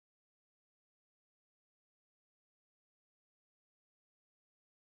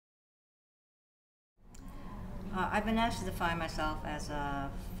I've been asked to define myself as a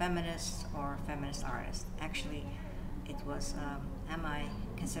feminist or a feminist artist. Actually, it was, am I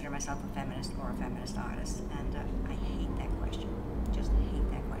consider myself a feminist or a feminist artist? And I hate that question. Just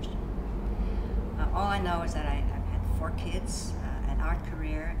hate that question. All I know is that I've had 4 kids, an art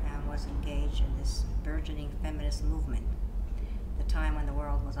career, and was engaged in this burgeoning feminist movement. The time when the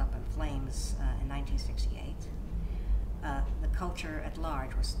world was up in flames in 1968. The culture at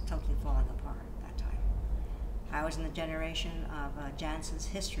large was totally falling apart at that time. I was in the generation of Janssen's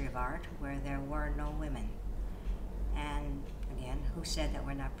History of Art, where there were no women. And again, who said that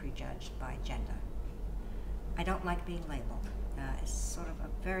we're not prejudged by gender? I don't like being labeled. It's sort of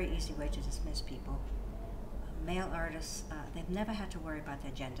a very easy way to dismiss people. Male artists, they've never had to worry about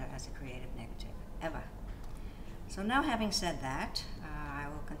their gender as a creative negative, ever. So now, having said that, I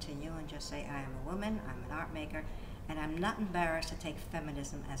will continue and just say I am a woman, I'm an art maker, and I'm not embarrassed to take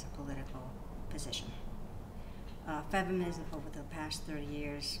feminism as a political position. Feminism over the past 30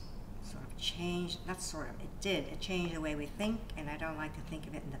 years sort of changed, not sort of, it changed the way we think, and I don't like to think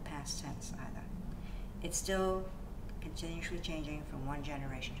of it in the past tense either. It's still continuously changing from one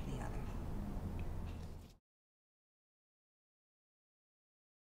generation to the other.